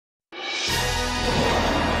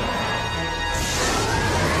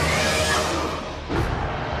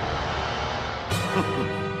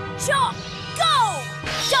Chomp! Go!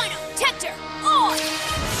 Dino Tector on!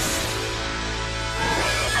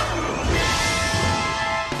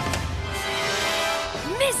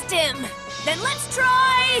 Missed him! Then let's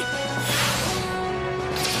try...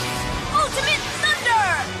 Ultimate Thunder!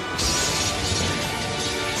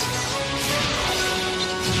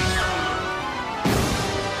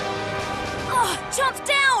 Oh, Chomp's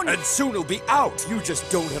down! And soon he'll be out. You just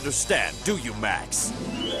don't understand, do you, Max?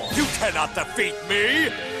 You cannot defeat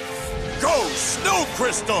me! Go, Snow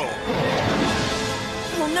Crystal!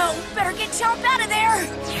 Oh no, better get Chomp out of there!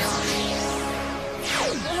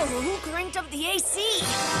 Oh, who cranked up the AC?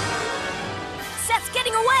 Seth's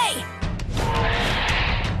getting away!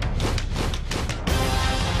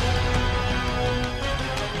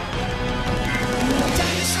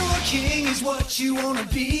 Dinosaur King is what you wanna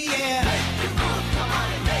be, yeah. Make your move, come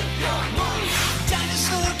on and make your move.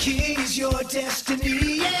 Dinosaur King is your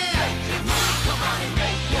destiny, yeah. Make your move, come on and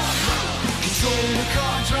make your move. Control the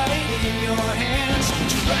cards right in your hands.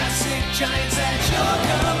 Jurassic giants at your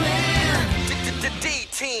command.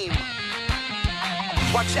 D-Team.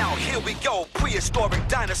 Watch out, here we go. Prehistoric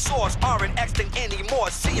dinosaurs aren't extinct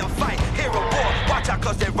anymore. See them fight, hear a roar. Watch out,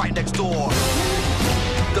 cause they're right next door.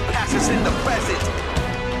 The past is in the present.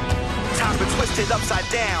 Time's been twisted upside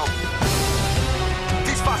down.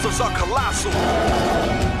 These fossils are colossal.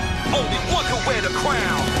 Only one can wear the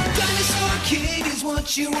crown. Dinosaur King is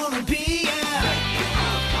what you wanna be, yeah. Make your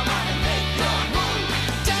move, come on and make your move.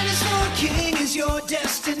 Dinosaur King is your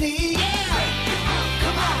destiny, yeah. Make your move,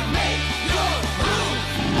 come on and make your move.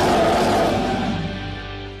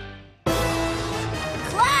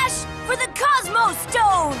 Clash for the Cosmos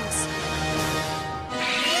Stones!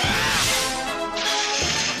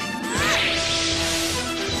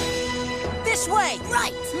 This way!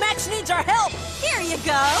 Right! Max needs our help! Here you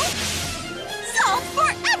go! Salt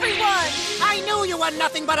for everyone! I knew you were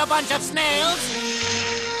nothing but a bunch of snails!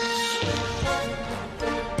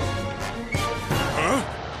 Huh?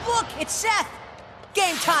 Look, it's Seth!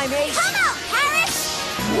 Game time, Ace! Come out, Harris!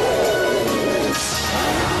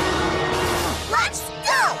 Let's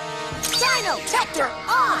go! Dino Tector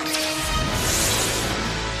on!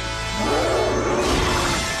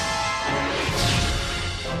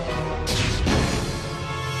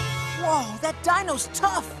 Whoa, that dino's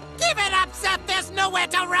tough! Give it up, Seth! There's nowhere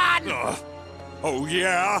to run! Oh,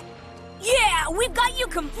 yeah? Yeah, we've got you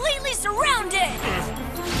completely surrounded!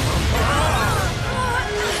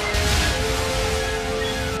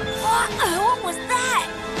 What was that?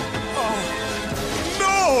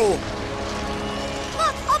 No!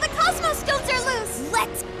 Look, all the Cosmos Stones are loose!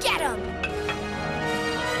 Let's get them!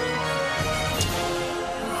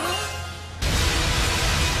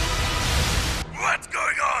 What's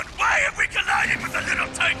going on? Why have we collided with a little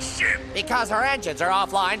tight ship? Because our engines are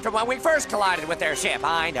offline from when we first collided with their ship.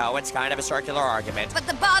 I know, it's kind of a circular argument. But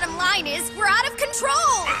the bottom line is, we're out of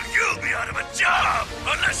control! Well, you'll be out of a job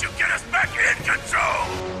unless you get us back in control!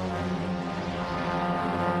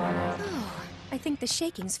 I think the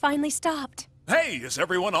shaking's finally stopped. Hey, is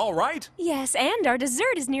everyone all right? Yes, and our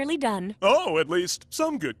dessert is nearly done. Oh, at least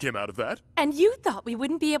some good came out of that. And you thought we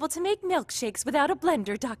wouldn't be able to make milkshakes without a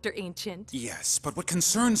blender, Dr. Ancient. Yes, but what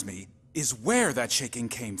concerns me is where that shaking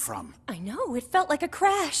came from. I know, it felt like a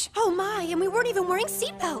crash. Oh my, and we weren't even wearing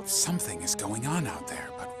seatbelts! Something is going on out there,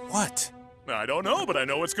 but what? I don't know, but I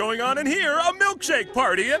know what's going on in here. A milkshake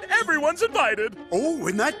party, and everyone's invited. Oh,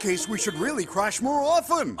 in that case, we should really crash more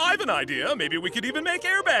often. I've an idea. Maybe we could even make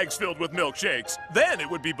airbags filled with milkshakes. Then it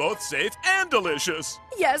would be both safe and delicious.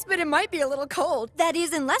 Yes, but it might be a little cold. That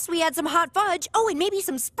is, unless we had some hot fudge. Oh, and maybe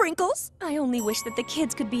some sprinkles. I only wish that the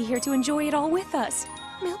kids could be here to enjoy it all with us.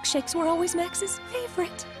 Milkshakes were always Max's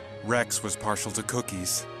favorite. Rex was partial to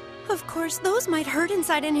cookies. Of course, those might hurt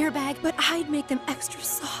inside an airbag, but I'd make them extra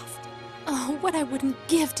soft. Oh, what I wouldn't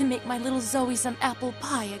give to make my little Zoe some apple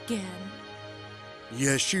pie again.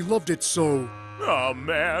 Yes, she loved it so. Oh,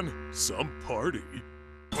 man. Some party.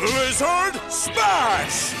 Blizzard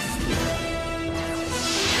Smash!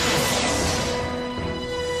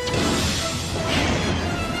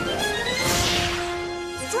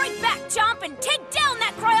 Strike back, Chomp, and take down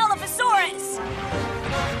that Cryolophosaurus!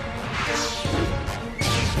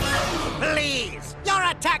 Please! Your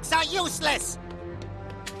attacks are useless!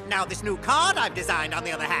 Now this new card I've designed, on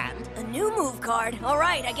the other hand. A new move card. All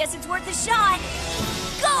right, I guess it's worth a shot.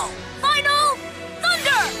 Go! Final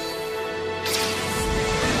Thunder!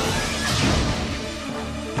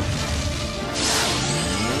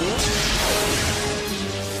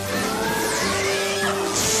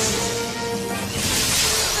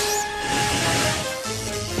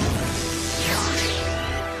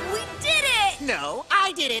 No,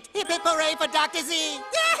 I did it! Hip hip hooray for Dr. Z!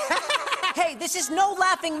 Hey, this is no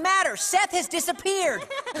laughing matter. Seth has disappeared.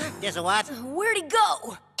 Guess what? Where'd he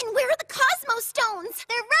go? And where are the Cosmos Stones?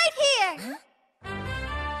 They're right here!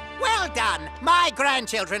 Well done! My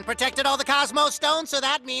grandchildren protected all the Cosmos Stones, so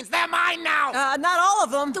that means they're mine now! Not all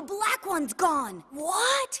of them. The black one's gone.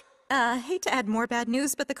 What? Hate to add more bad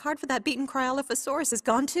news, but the card for that beaten Cryolophosaurus is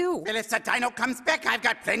gone too. Well, if the dino comes back, I've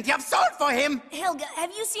got plenty of salt for him. Helga, have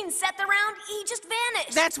you seen Seth around? He just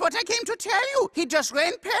vanished. That's what I came to tell you. He just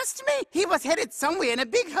ran past me. He was headed somewhere in a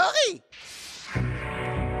big hurry.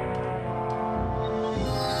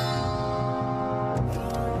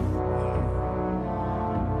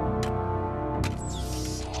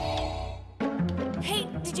 Hey,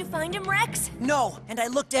 did you find him, Rex? No, and I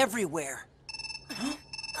looked everywhere.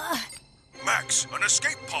 Max, an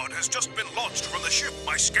escape pod has just been launched from the ship.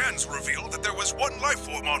 My scans revealed that there was one life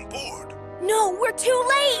form on board. No, we're too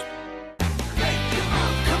late!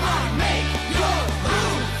 Come on, make your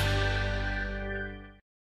move!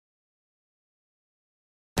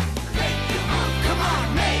 Come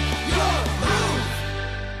on, make your move!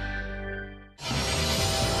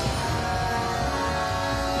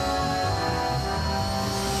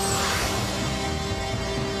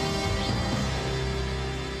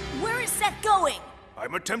 Where is Seth going?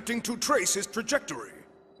 I'm attempting to trace his trajectory.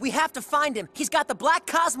 We have to find him. He's got the Black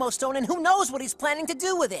Cosmos Stone, and who knows what he's planning to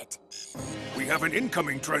do with it. We have an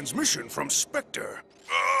incoming transmission from Spectre.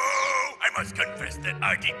 Oh, I must confess that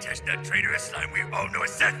I detest that traitorous slime we all know as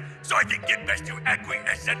Seth, so I think it best to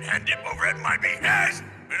acquiesce and hand him over at my behest.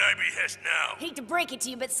 And I behest now. Hate to break it to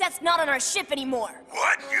you, but Seth's not on our ship anymore.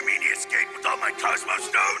 What? You mean he escaped with all my Cosmos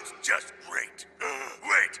Stones? Just great.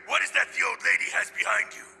 Wait, what is that the old lady has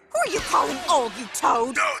behind you? Who are you calling old, you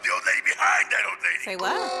toad? No, the old lady behind that old lady. Say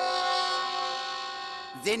what?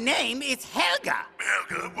 The name is Helga.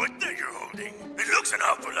 Helga, what's that you're holding? It looks an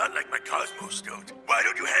awful lot like my Cosmos Stones. Why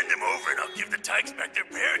don't you hand them over and I'll give the Tykes back their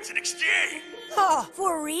parents in exchange? Oh,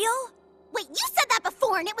 for real? Wait, you said that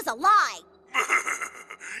before and it was a lie.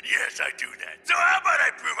 Yes, I do that. So how about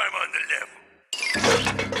I prove I'm on the level?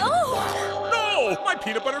 Oh! No! My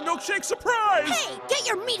peanut butter milkshake surprise! Hey, get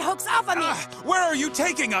your meat hooks off of me! Where are you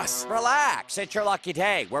taking us? Relax. It's your lucky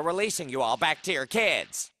day. We're releasing you all back to your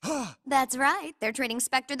kids. That's right. They're trading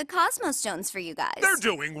Spectre the Cosmos Stones for you guys. They're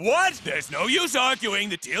doing what? There's no use arguing.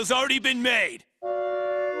 The deal's already been made.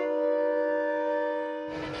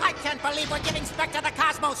 I can't believe we're giving Spectre the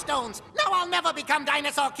Cosmos Stones. Now I'll never become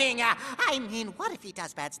Dinosaur King. I mean, what if he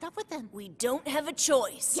does bad stuff with them? We don't have a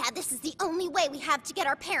choice. Yeah, this is the only way we have to get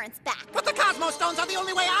our parents back. But the Cosmos Stones are the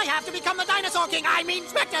only way I have to become the Dinosaur King. I mean,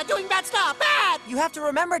 Spectre doing bad stuff. Bad! You have to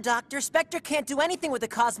remember, Doctor, Spectre can't do anything with the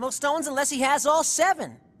Cosmos Stones unless he has all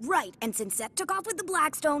 7. Right, and since Seth took off with the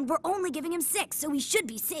Blackstone, we're only giving him 6, so he should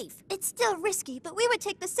be safe. It's still risky, but we would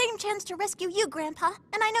take the same chance to rescue you, Grandpa.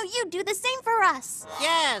 And I know you'd do the same for us.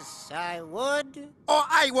 Yes, I would. Or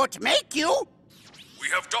I would make you. We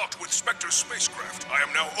have docked with Spectre's spacecraft. I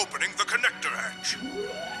am now opening the connector hatch.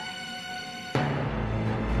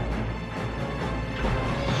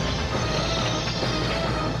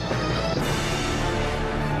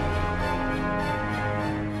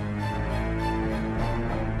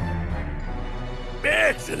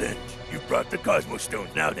 Excellent. You've brought the Cosmos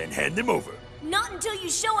Stones. Now then, hand them over. Not until you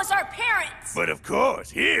show us our parents! But of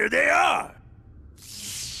course, here they are.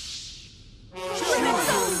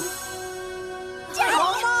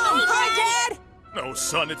 Hi, Dad! Oh,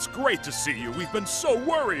 son, it's great to see you. We've been so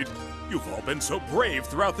worried. You've all been so brave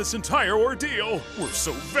throughout this entire ordeal. We're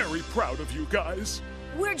so very proud of you guys.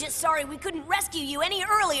 We're just sorry we couldn't rescue you any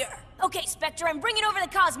earlier. Okay, Spectre, I'm bringing over the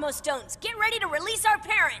Cosmos Stones. Get ready to release our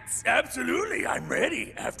parents. Absolutely, I'm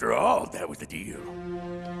ready. After all, that was the deal.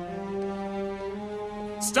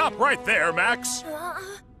 Stop right there, Max.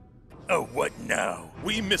 Oh, what now?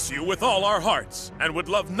 We miss you with all our hearts, and would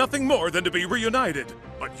love nothing more than to be reunited.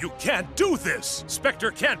 But you can't do this! Spectre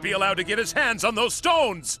can't be allowed to get his hands on those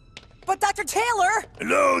stones! But Dr. Taylor!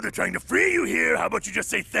 Hello, they're trying to free you here. How about you just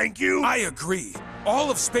say thank you? I agree. All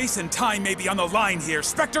of space and time may be on the line here.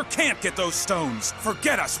 Spectre can't get those stones.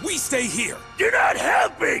 Forget us. We stay here. You're not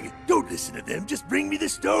helping! Don't listen to them. Just bring me the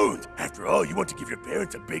stones. After all, you want to give your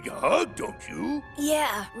parents a big hug, don't you?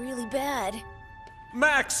 Yeah, really bad.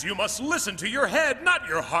 Max, you must listen to your head, not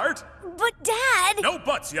your heart. But, Dad! No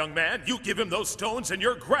buts, young man. You give him those stones and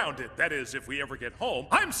you're grounded. That is, if we ever get home.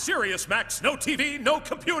 I'm serious, Max. No TV, no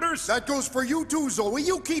computers. That goes for you too, Zoe.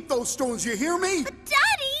 You keep those stones, you hear me? But,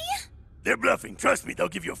 Daddy! They're bluffing. Trust me, they'll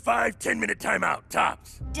give you a 5-10-minute timeout,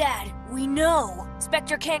 tops. Dad, we know.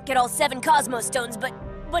 Spectre can't get all 7 Cosmos Stones,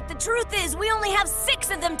 but the truth is, we only have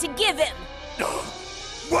 6 of them to give him.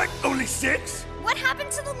 What? Only 6? What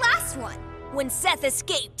happened to the last one? When Seth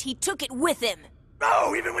escaped, he took it with him.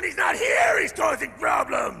 No, even when he's not here, he's causing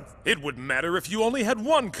problems! It wouldn't matter if you only had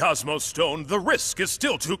one Cosmos Stone. The risk is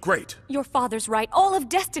still too great. Your father's right. All of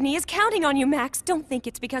Destiny is counting on you, Max. Don't think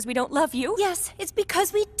it's because we don't love you. Yes, it's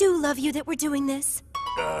because we do love you that we're doing this.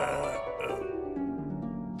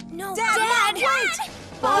 No, Dad! Wait!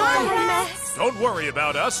 Bye, Max. Don't worry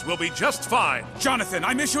about us. We'll be just fine. Jonathan,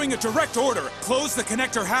 I'm issuing a direct order. Close the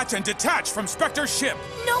connector hatch and detach from Spectre's ship.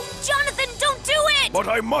 No, Jonathan, don't do it! But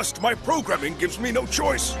I must. My programming gives me no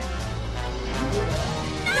choice.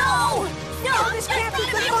 No! No, this can't be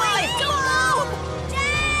goodbye! Don't move!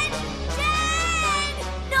 Dad! Dad!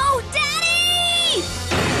 No, Daddy!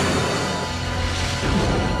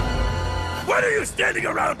 What are you standing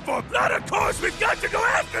around for? Plot a course! We've got to go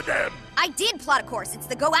after them! I did plot a course. It's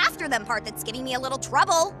the go after them part that's giving me a little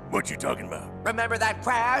trouble. What you talking about? Remember that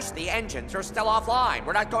crash? The engines are still offline.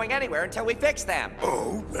 We're not going anywhere until we fix them.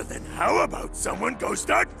 Oh, well then how about someone go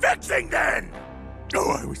start fixing then?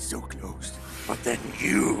 Oh, I was so close. But then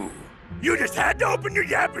you just had to open your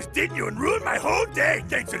yappers, didn't you, and ruin my whole day.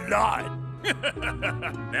 Thanks a lot.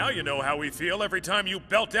 Now you know how we feel every time you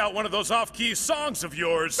belt out one of those off-key songs of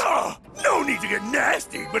yours. Oh, no need to get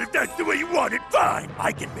nasty, but if that's the way you want it, fine.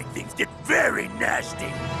 I can make things get very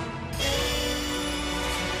nasty.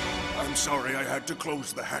 I'm sorry I had to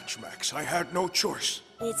close the hatch, Max. I had no choice.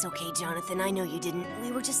 It's okay, Jonathan. I know you didn't.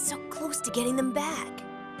 We were just so close to getting them back.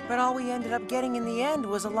 But all we ended up getting in the end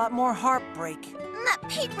was a lot more heartbreak. That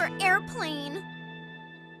paper airplane.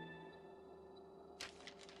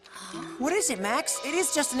 What is it, Max? It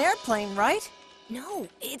is just an airplane, right? No,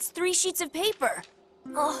 it's 3 sheets of paper.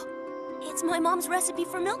 Oh, it's my mom's recipe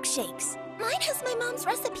for milkshakes. Mine has my mom's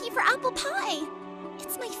recipe for apple pie.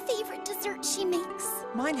 It's my favorite dessert she makes.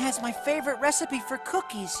 Mine has my favorite recipe for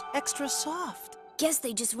cookies, extra soft. Guess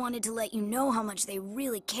they just wanted to let you know how much they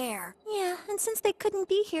really care. Yeah, and since they couldn't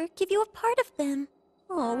be here, give you a part of them.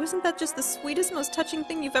 Oh, isn't that just the sweetest, most touching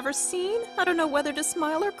thing you've ever seen? I don't know whether to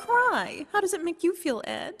smile or cry. How does it make you feel,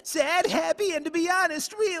 Ed? Sad, happy, and to be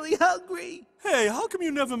honest, really hungry. Hey, how come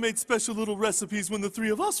you never made special little recipes when the 3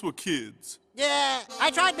 of us were kids? Yeah,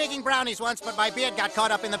 I tried making brownies once, but my beard got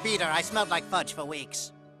caught up in the beater. I smelled like fudge for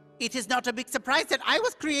weeks. It is not a big surprise that I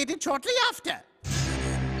was created shortly after.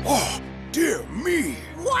 Oh, dear me.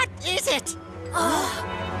 What is it?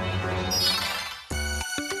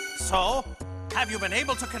 So, have you been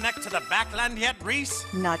able to connect to the backland yet, Reese?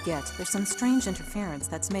 Not yet. There's some strange interference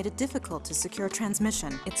that's made it difficult to secure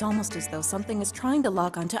transmission. It's almost as though something is trying to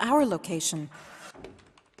log onto our location.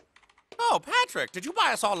 Oh, Patrick, did you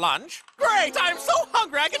buy us all lunch? Great, I'm so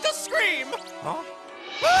hungry I can just scream! Huh?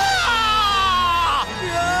 Ah!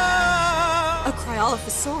 A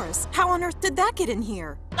Cryolophosaurus? How on earth did that get in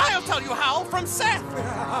here? I'll tell you how, from Seth!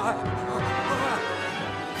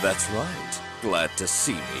 That's right. Glad to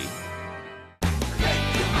see me.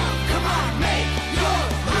 Come on, make your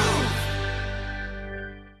move!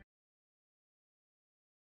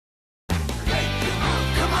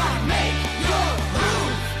 Come on, make your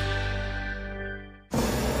move!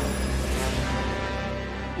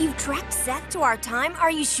 You've tracked Seth to our time?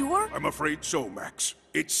 Are you sure? I'm afraid so, Max.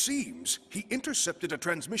 It seems he intercepted a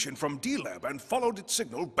transmission from D-Lab and followed its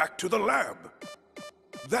signal back to the lab.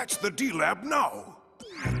 That's the D-Lab now.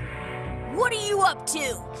 What are you up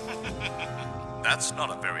to? That's not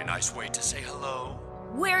a very nice way to say hello.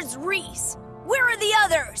 Where's Reese? Where are the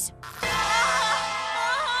others?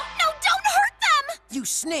 No, don't hurt them! You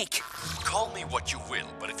snake! Call me what you will,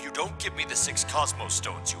 but if you don't give me the 6 Cosmos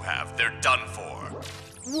Stones you have, they're done for.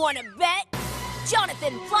 Wanna bet?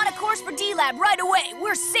 Jonathan, plot a course for D-Lab right away.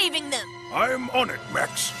 We're saving them. I'm on it,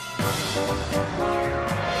 Max.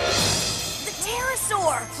 The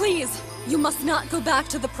Dinosaur! Please, you must not go back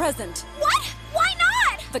to the present. What? Why not?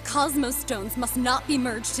 The Cosmos Stones must not be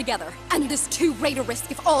merged together, and it is too great a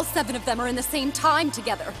risk if all 7 of them are in the same time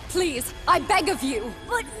together. Please, I beg of you.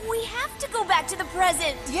 But we have to go back to the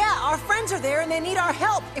present. Yeah, our friends are there and they need our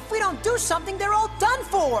help. If we don't do something, they're all done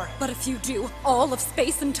for. But if you do, all of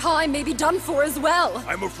space and time may be done for as well.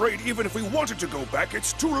 I'm afraid even if we wanted to go back,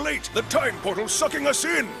 it's too late. The time portal's sucking us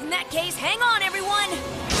in. In that case, hang on, everyone.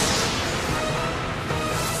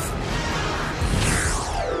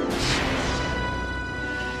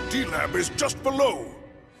 D-Lab is just below.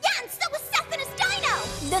 Yeah, and so was Seth and his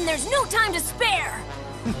dino! Then there's no time to spare.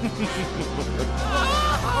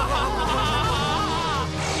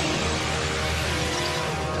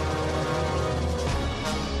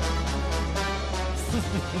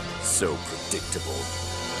 So predictable.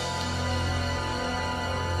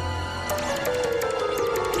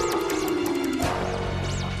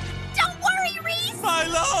 Don't worry, Reese! My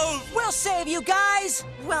love! We'll save you guys!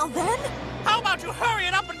 Well then? How about you hurry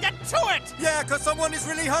it up and get to it? Yeah, 'cause someone is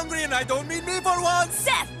really hungry and I don't mean me for once!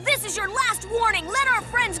 Seth, this is your last warning. Let our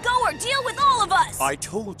friends go or deal with all of us! I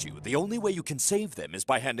told you, the only way you can save them is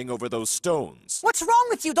by handing over those stones. What's wrong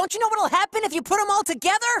with you? Don't you know what'll happen if you put them all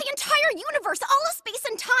together? The entire universe, all of space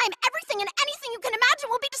and time, everything and anything you can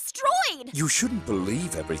imagine will be destroyed! You shouldn't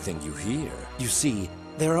believe everything you hear. You see,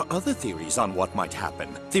 there are other theories on what might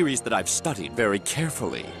happen. Theories that I've studied very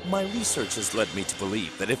carefully. My research has led me to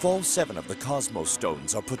believe that if all 7 of the Cosmos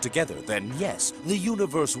Stones are put together, then yes, the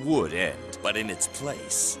universe would end. But in its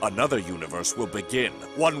place, another universe will begin.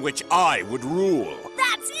 One which I would rule.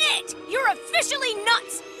 That's it! You're officially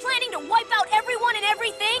nuts! Planning to wipe out everyone and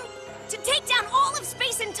everything? To take down all of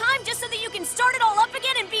space and time just so that you can start it all up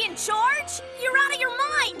again and be in charge? You're out of your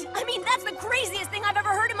mind! I mean, that's the craziest thing I've ever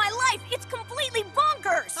heard in my life! It's completely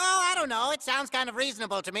bonkers! Oh, I don't know. It sounds kind of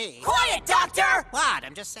reasonable to me. Quiet, Doctor! What?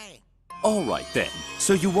 I'm just saying. All right then,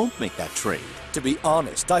 so you won't make that trade. To be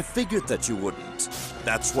honest, I figured that you wouldn't.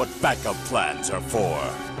 That's what backup plans are for.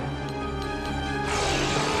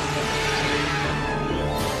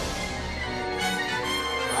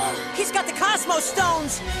 He's got the Cosmos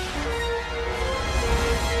Stones!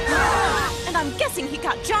 And I'm guessing he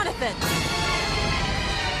got Jonathan.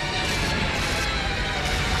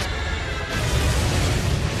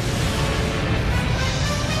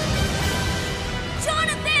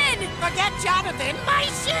 Jonathan! Forget Jonathan! My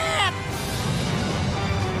ship!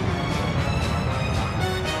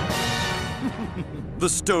 The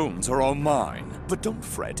stones are all mine. But don't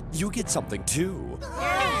fret, you get something too.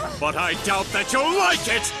 But I doubt that you'll like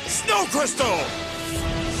it! Snow Crystal!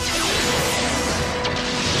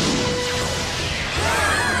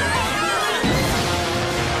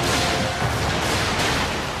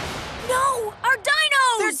 No! Our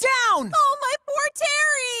dinos! They're down! Oh, my poor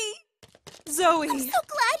Terry! Zoe. I'm so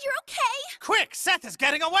glad you're okay! Quick, Seth is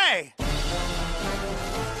getting away!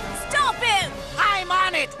 Stop him! I'm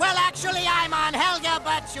on it! Well, actually, I'm on Helga,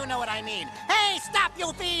 but you know what I mean. Hey, stop,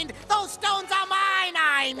 you fiend! Those stones are mine!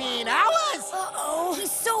 I mean, ours! Uh-oh,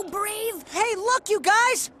 he's so brave! Hey, look, you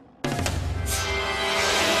guys!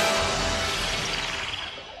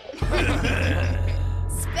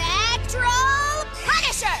 Spectral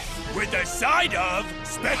Punisher! With a side of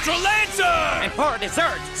Spectral Lancer! And for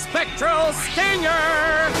dessert, Spectral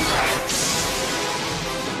Stinger!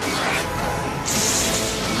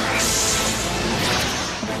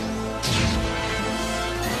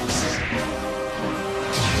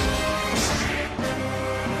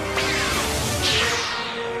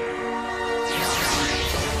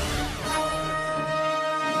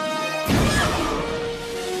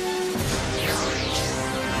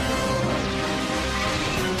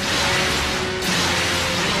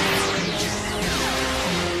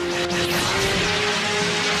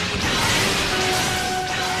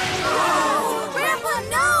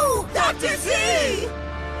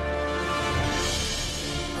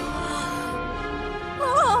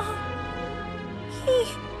 Oh,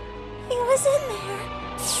 he was in there.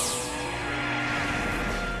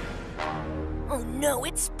 Oh no,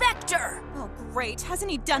 it's Spectre! Oh, great.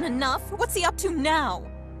 Hasn't he done enough? What's he up to now?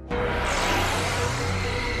 The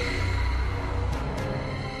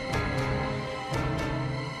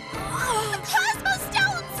Cosmos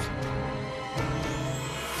Stones!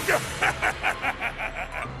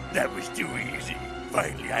 That was too easy.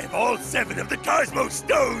 Finally, I have all 7 of the Cosmos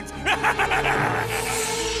Stones!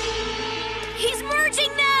 He's merging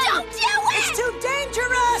them! Don't do it! It's too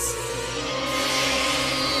dangerous!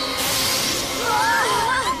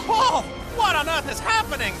 Whoa! What on earth is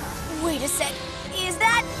happening? Wait a sec. Is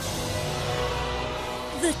that...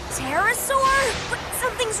 the Pterosaur? But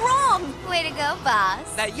something's wrong! Way to go,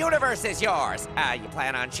 boss. The universe is yours. You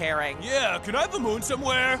plan on sharing? Yeah, can I have the moon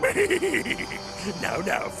somewhere? Now,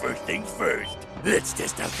 first things first. Let's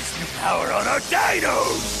test out this new power on our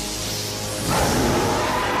dinos!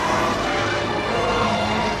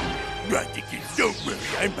 I think it's so worry,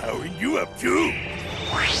 I'm powering you up too.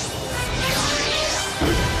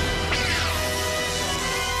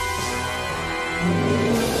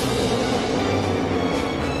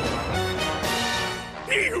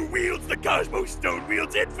 He who wields the Cosmos Stone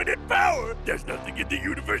wields infinite power. There's nothing in the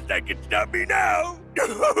universe that can stop me now.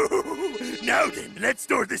 Now then, let's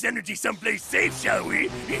store this energy someplace safe, shall we?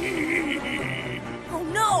 Oh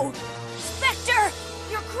no! Spectre!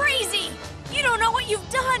 You're crazy! You don't know what you've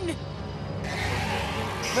done!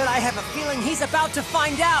 But I have a feeling he's about to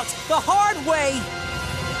find out the hard way!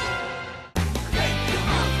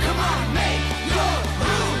 Come on, make your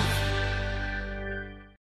move!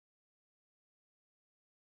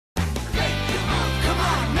 Come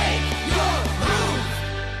on, make your move!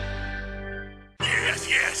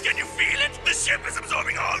 ship is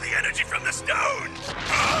absorbing all the energy from the stones!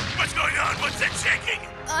 What's going on? What's that shaking?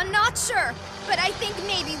 Not sure, but I think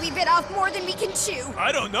maybe we bit off more than we can chew.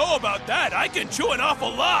 I don't know about that. I can chew an awful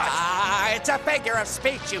lot. It's a figure of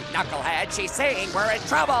speech, you knucklehead. She's saying we're in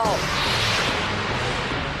trouble.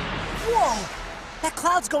 Whoa! That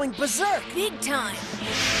cloud's going berserk. Big time.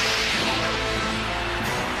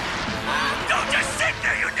 Don't just sit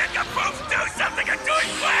there, you nincompoops! Do something and do it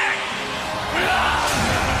quick!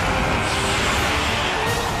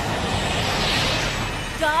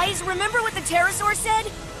 Guys, remember what the Pterosaur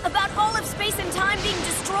said? About all of space and time being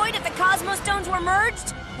destroyed if the Cosmos Stones were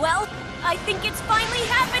merged? Well, I think it's finally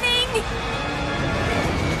happening!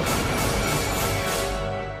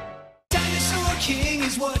 Dinosaur King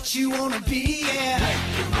is what you wanna be, yeah.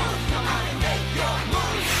 Make your move, come on and make your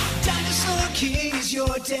move. Dinosaur King is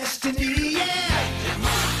your destiny, yeah. Make your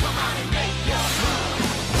move, come on and make your move.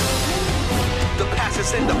 The past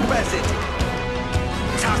is in the present.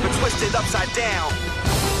 Time's been twisted upside down.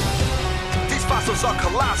 These fossils are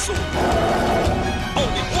colossal.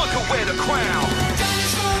 Only one can wear the crown.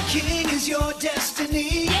 Dinosaur King is your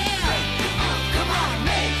destiny, yeah.